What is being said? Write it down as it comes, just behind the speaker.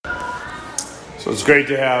So it's great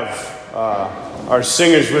to have our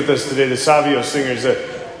singers with us today, the Savio singers,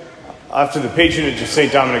 after the patronage of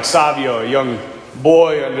St. Dominic Savio, a young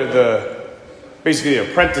boy under basically the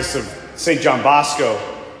apprentice of St. John Bosco.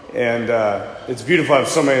 And it's beautiful to have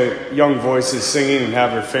so many young voices singing and have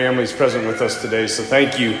their families present with us today. So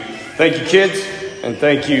thank you. Thank you, kids. And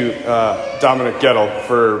thank you, Dominic Gettle,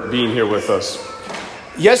 for being here with us.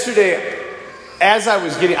 Yesterday, I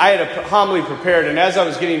had a homily prepared, and as I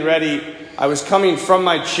was getting ready, I was coming from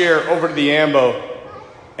my chair over to the ambo,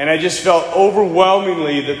 and I just felt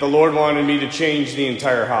overwhelmingly that the Lord wanted me to change the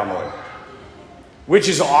entire homily. Which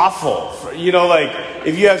is awful. You know, like,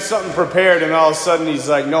 if you have something prepared and all of a sudden he's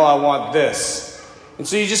like, no, I want this. And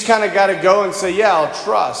so you just kind of got to go and say, yeah, I'll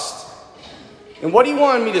trust. And what he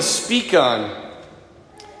wanted me to speak on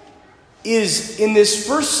is, in this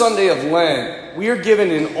first Sunday of Lent, we are given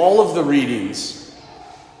in all of the readings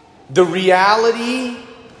the reality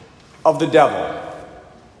of the devil.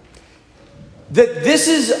 That this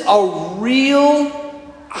is a real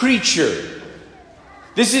creature.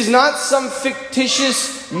 This is not some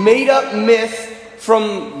fictitious, made-up myth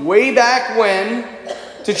from way back when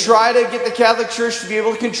to try to get the Catholic Church to be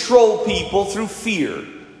able to control people through fear.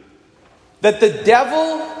 That the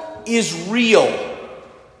devil is real.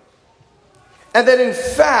 And that in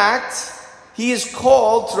fact, he is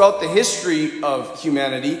called throughout the history of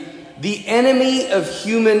humanity the enemy of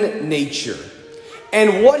human nature.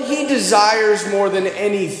 And what he desires more than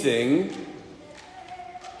anything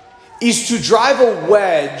is to drive a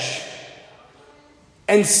wedge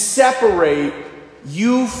and separate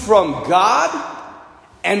you from God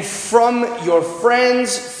and from your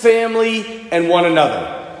friends, family, and one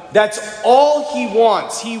another. That's all he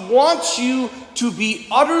wants. He wants you to be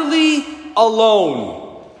utterly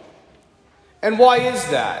alone. And why is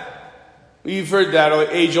that? You've heard that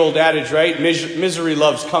age-old adage, right? Misery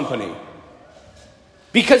loves company.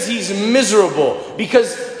 Because he's miserable.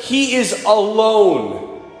 Because he is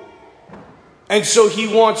alone. And so he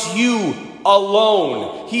wants you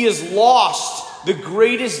alone. He has lost the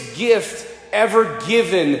greatest gift ever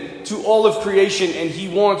given to all of creation. And he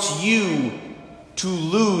wants you to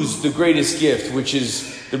lose the greatest gift, which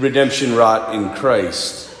is the redemption wrought in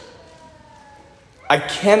Christ. I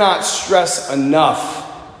cannot stress enough,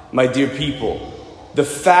 my dear people, the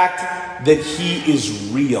fact that he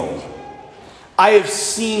is real. I have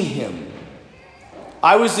seen him.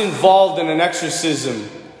 I was involved in an exorcism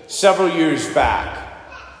several years back.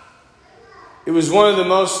 It was one of the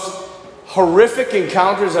most horrific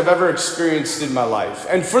encounters I've ever experienced in my life.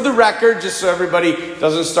 And for the record, just so everybody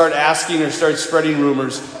doesn't start asking or start spreading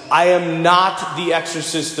rumors, I am not the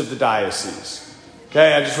exorcist of the diocese.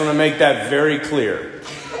 Okay, I just want to make that very clear.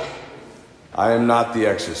 I am not the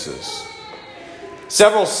exorcist.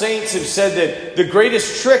 Several saints have said that the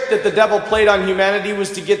greatest trick that the devil played on humanity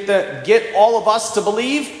was to get all of us to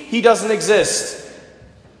believe he doesn't exist.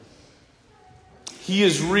 He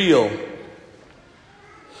is real.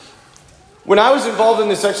 When I was involved in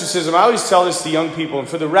this exorcism, I always tell this to young people, and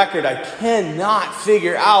for the record, I cannot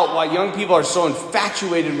figure out why young people are so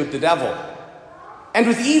infatuated with the devil and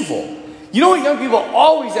with evil. You know what young people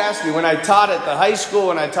always ask me when I taught at the high school,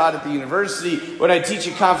 when I taught at the university, when I teach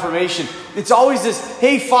at confirmation? It's always this,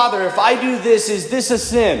 hey, Father, if I do this, is this a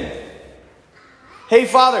sin? Hey,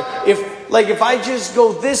 Father, if I just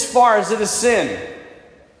go this far, is it a sin?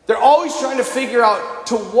 They're always trying to figure out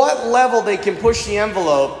to what level they can push the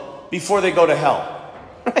envelope before they go to hell.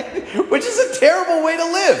 Which is a terrible way to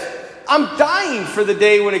live. I'm dying for the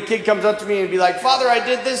day when a kid comes up to me and be like, Father, I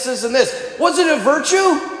did this, this, and this. Was it a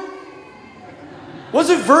virtue? Was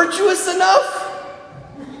it virtuous enough?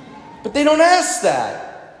 But they don't ask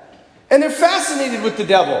that. And they're fascinated with the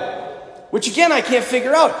devil, which again, I can't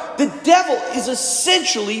figure out. The devil is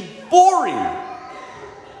essentially boring.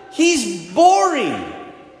 He's boring.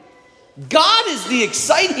 God is the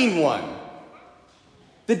exciting one.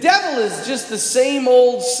 The devil is just the same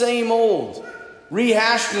old,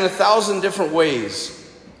 rehashed in 1,000 different ways.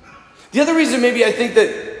 The other reason maybe I think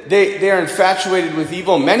that they are infatuated with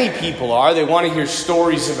evil, many people are, they want to hear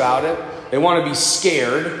stories about it, they want to be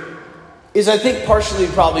scared, is I think partially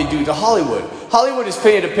probably due to Hollywood. Hollywood is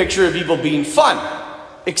painted a picture of evil being fun,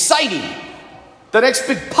 exciting, the next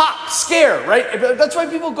big pop, scare, right? That's why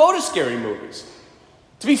people go to scary movies,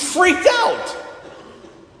 to be freaked out.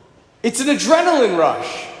 It's an adrenaline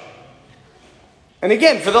rush. And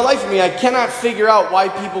again, for the life of me, I cannot figure out why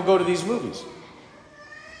people go to these movies.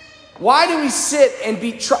 Why do we sit and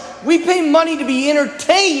we pay money to be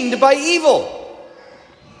entertained by evil?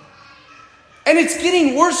 And it's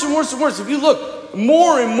getting worse and worse and worse. If you look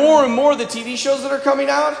more and more and more of the TV shows that are coming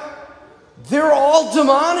out, they're all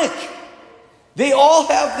demonic. They all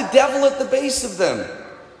have the devil at the base of them.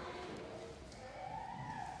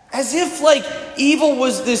 As if like evil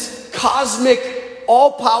was this cosmic,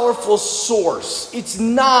 all-powerful source. It's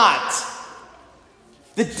not.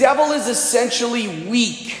 The devil is essentially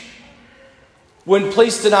weak when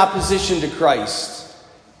placed in opposition to Christ.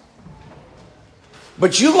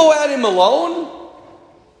 But you go at him alone?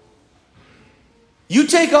 You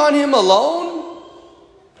take on him alone?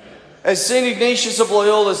 As St. Ignatius of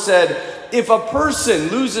Loyola said, if a person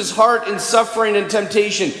loses heart in suffering and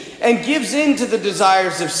temptation and gives in to the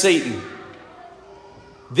desires of Satan,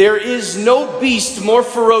 there is no beast more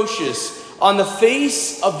ferocious on the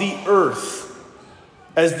face of the earth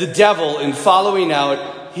as the devil in following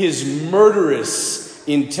out his murderous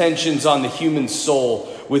intentions on the human soul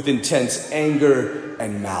with intense anger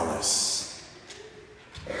and malice.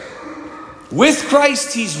 With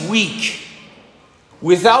Christ, he's weak.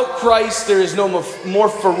 Without Christ, there is no more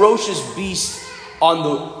ferocious beast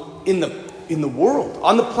in the world,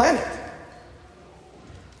 on the planet.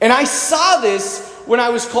 And I saw this when I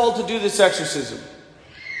was called to do this exorcism.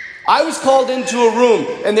 I was called into a room,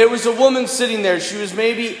 and there was a woman sitting there. She was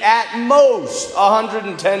maybe at most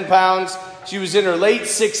 110 pounds. She was in her late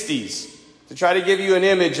 60s, to try to give you an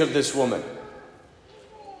image of this woman.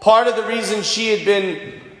 Part of the reason she had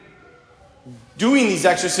been doing these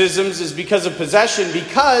exorcisms is because of possession,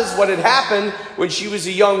 because what had happened when she was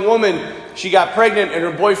a young woman, she got pregnant and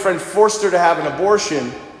her boyfriend forced her to have an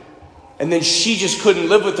abortion, and then she just couldn't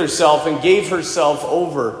live with herself and gave herself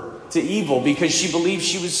over to evil because she believed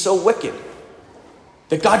she was so wicked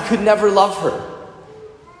that God could never love her.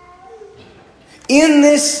 In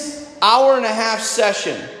this hour-and-a-half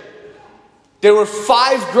session, there were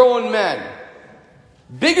 5 grown men,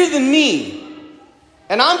 bigger than me.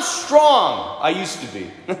 And I'm strong. I used to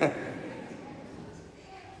be.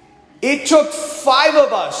 It took 5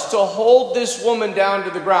 of us to hold this woman down to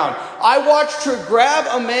the ground. I watched her grab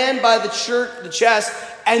a man by the chest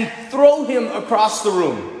and throw him across the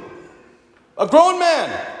room. A grown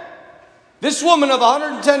man. This woman of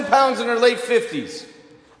 110 pounds in her late 50s.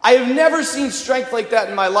 I have never seen strength like that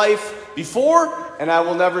in my life before, and I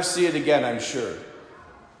will never see it again, I'm sure.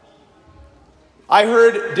 I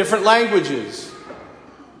heard different languages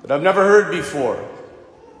that I've never heard before.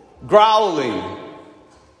 Growling.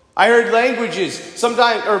 I heard languages,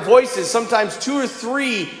 sometimes, or voices, sometimes 2 or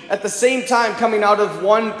 3 at the same time coming out of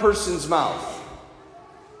one person's mouth.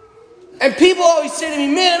 And people always say to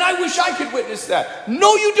me, man, I wish I could witness that.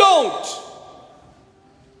 No, you don't.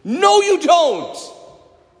 No, you don't.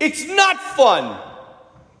 It's not fun.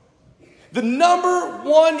 The number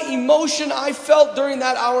one emotion I felt during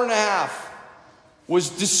that hour and a half was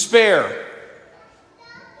despair.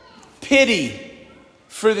 Pity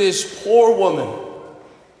for this poor woman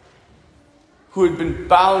who had been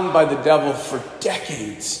bound by the devil for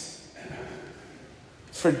decades.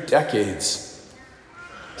 For decades.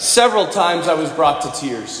 Several times I was brought to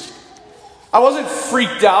tears. I wasn't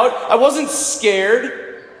freaked out. I wasn't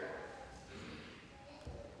scared.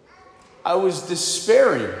 I was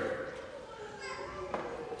despairing.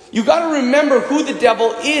 You got to remember who the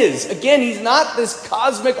devil is. Again, he's not this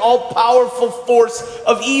cosmic, all-powerful force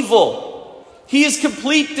of evil. He is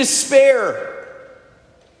complete despair,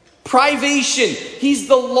 privation. He's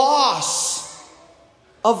the loss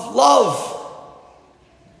of love,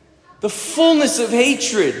 the fullness of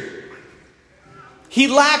hatred. He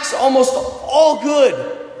lacks almost all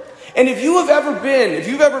good. And if you've ever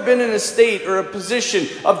been in a state or a position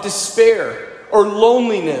of despair or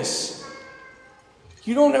loneliness,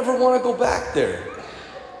 you don't ever want to go back there.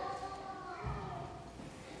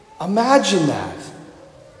 Imagine that.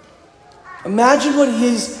 Imagine what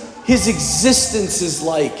his existence is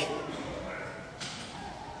like.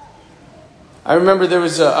 I remember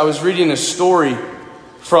I was reading a story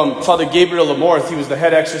from Father Gabriel Amorth. He was the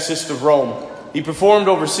head exorcist of Rome. He performed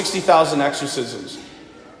over 60,000 exorcisms.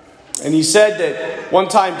 And he said that one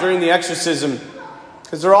time during the exorcism,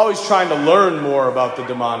 because they're always trying to learn more about the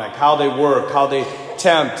demonic, how they work, how they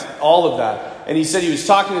tempt, all of that. And he said he was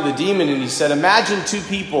talking to the demon and he said, imagine 2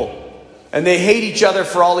 people and they hate each other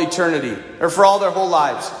for all eternity, or for all their whole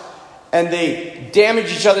lives. And they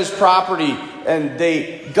damage each other's property and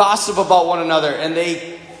they gossip about one another, and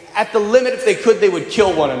they, at the limit, if they could, they would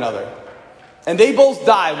kill one another. And they both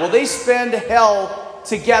die. Will they spend hell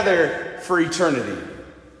together for eternity?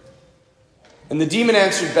 And the demon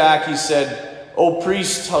answered back, he said, "Oh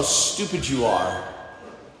priest, how stupid you are.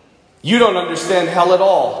 You don't understand hell at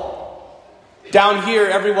all. Down here,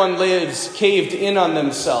 everyone lives caved in on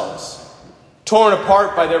themselves, torn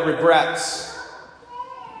apart by their regrets,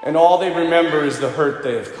 and all they remember is the hurt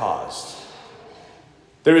they have caused."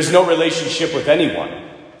 There is no relationship with anyone.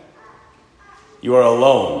 You are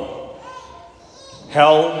alone.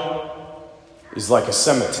 Hell is like a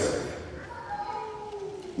cemetery.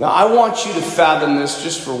 Now, I want you to fathom this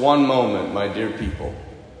just for one moment, my dear people.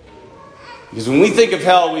 Because when we think of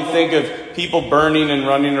hell, we think of people burning and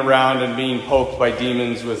running around and being poked by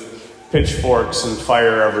demons with pitchforks and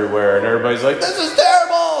fire everywhere. And everybody's like, this is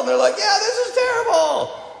terrible! And they're like, yeah, this is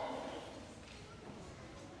terrible!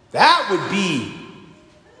 That would be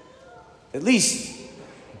at least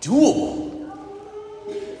doable.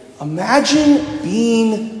 Imagine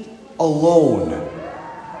being alone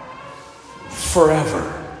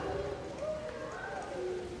forever.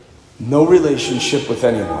 No relationship with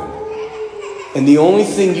anyone. And the only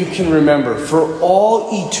thing you can remember for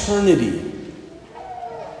all eternity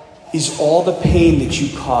is all the pain that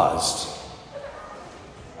you caused.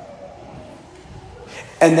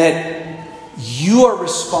 And that you are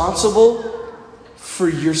responsible for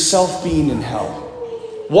yourself being in hell.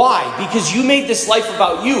 Why? Because you made this life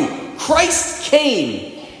about you. Christ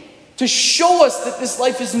came to show us that this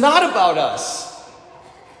life is not about us.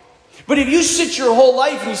 But if you sit your whole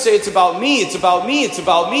life and you say, it's about me, it's about me, it's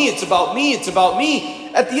about me, it's about me, it's about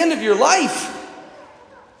me, at the end of your life,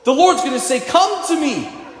 the Lord's going to say, come to me.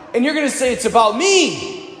 And you're going to say, it's about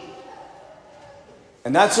me.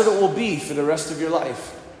 And that's what it will be for the rest of your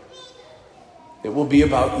life. It will be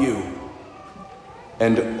about you.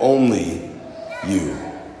 And only you.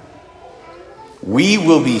 We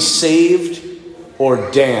will be saved or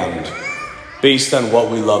damned based on what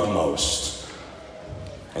we love most.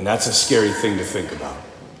 And that's a scary thing to think about.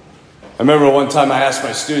 I remember one time I asked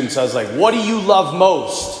my students, I was like, what do you love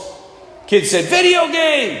most? Kids said, video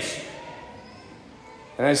games.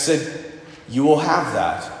 And I said, you will have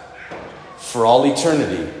that for all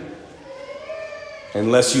eternity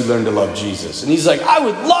unless you learn to love Jesus. And he's like, I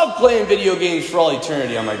would love playing video games for all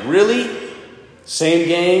eternity. I'm like, really? Same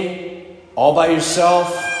game? All by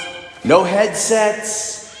yourself? No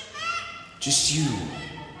headsets? Just you.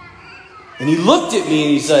 And he looked at me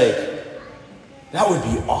and he's like, that would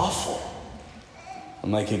be awful.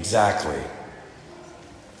 I'm like, exactly.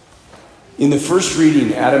 In the first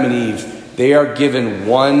reading, Adam and Eve, they are given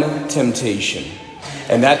one temptation.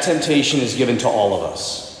 And that temptation is given to all of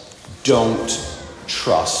us. Don't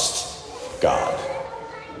trust God.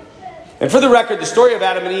 And for the record, the story of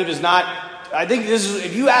Adam and Eve is not, I think this is,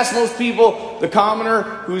 if you ask most people, the commoner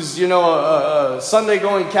who's, a Sunday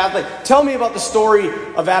going Catholic, tell me about the story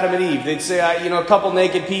of Adam and Eve. They'd say, a couple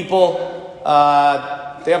naked people,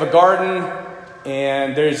 they have a garden,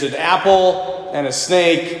 and there's an apple and a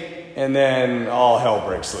snake, and then all hell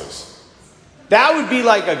breaks loose. That would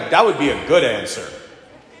be a good answer.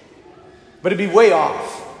 But it'd be way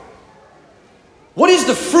off. What is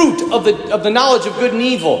the fruit of the knowledge of good and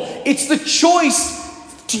evil? It's the choice.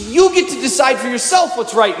 You get to decide for yourself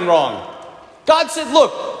what's right and wrong. God said,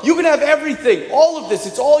 look, you can have everything, all of this,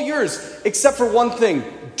 it's all yours, except for one thing.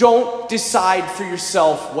 Don't decide for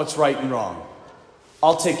yourself what's right and wrong.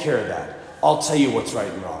 I'll take care of that. I'll tell you what's right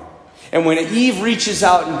and wrong. And when Eve reaches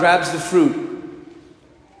out and grabs the fruit,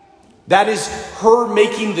 that is her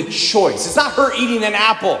making the choice. It's not her eating an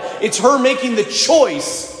apple. It's her making the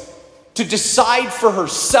choice to decide for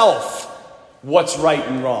herself what's right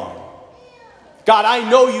and wrong. God, I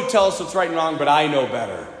know you tell us what's right and wrong, but I know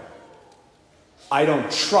better. I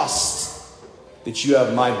don't trust that you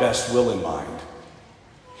have my best will in mind.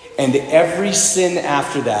 And every sin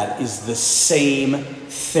after that is the same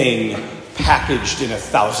thing packaged in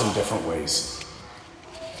 1,000 different ways.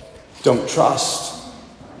 Don't trust.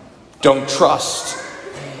 Don't trust.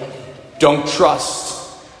 Don't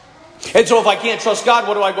trust. And so if I can't trust God,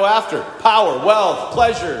 what do I go after? Power, wealth,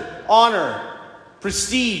 pleasure, honor,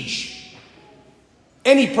 prestige.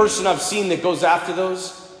 Any person I've seen that goes after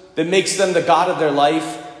those, that makes them the God of their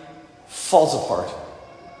life, falls apart.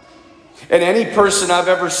 And any person I've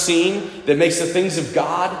ever seen that makes the things of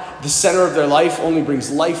God the center of their life only brings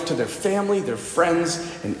life to their family, their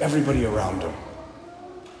friends, and everybody around them.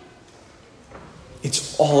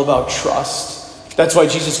 It's all about trust. That's why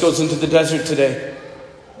Jesus goes into the desert today,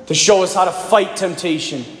 to show us how to fight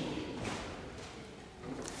temptation.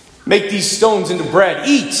 Make these stones into bread.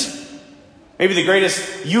 Eat. Maybe the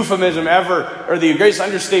greatest euphemism ever, or the greatest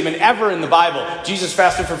understatement ever in the Bible. Jesus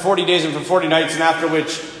fasted for 40 days and for 40 nights, and after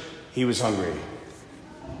which he was hungry.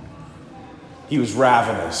 He was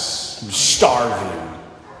ravenous. He was starving.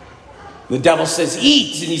 The devil says,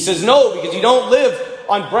 eat. And he says, no, because you don't live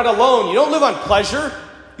on bread alone. You don't live on pleasure.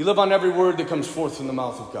 You live on every word that comes forth from the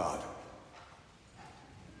mouth of God.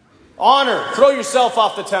 Honor. Throw yourself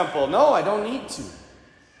off the temple. No, I don't need to.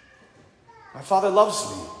 My Father loves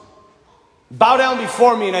me. Bow down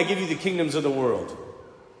before me and I give you the kingdoms of the world.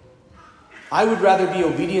 I would rather be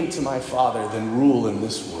obedient to my Father than rule in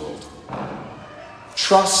this world.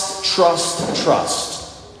 Trust, trust,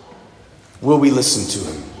 trust. Will we listen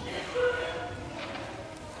to him?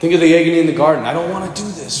 Think of the agony in the garden. I don't want to do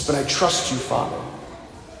this, but I trust you, Father.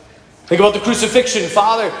 Think about the crucifixion.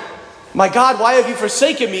 Father, my God, why have you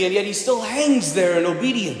forsaken me? And yet he still hangs there in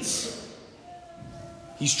obedience.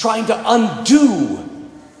 He's trying to undo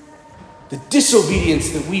the disobedience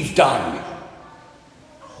that we've done.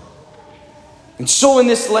 And so in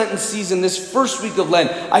this Lenten season, this first week of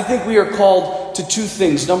Lent, I think we are called to two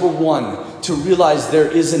things. Number one, to realize there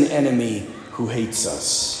is an enemy who hates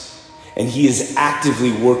us. And he is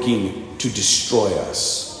actively working to destroy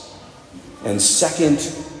us. And second,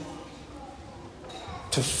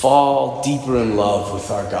 to fall deeper in love with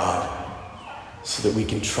our God so that we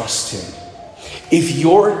can trust him. If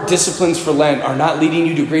your disciplines for Lent are not leading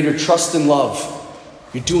you to greater trust and love,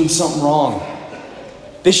 you're doing something wrong.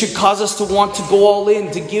 They should cause us to want to go all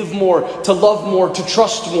in, to give more, to love more, to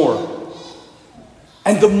trust more.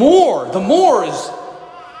 And the more is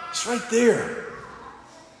right there.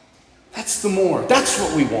 That's the more. That's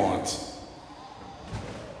what we want.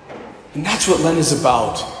 And that's what Lent is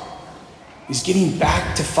about. Is getting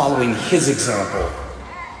back to following his example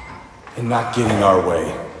and not getting our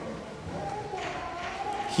way.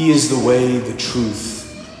 He is the way, the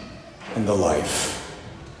truth, and the life.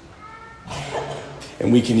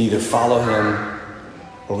 And we can either follow him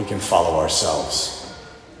or we can follow ourselves.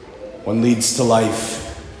 One leads to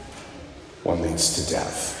life, one leads to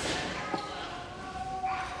death.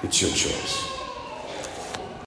 It's your choice.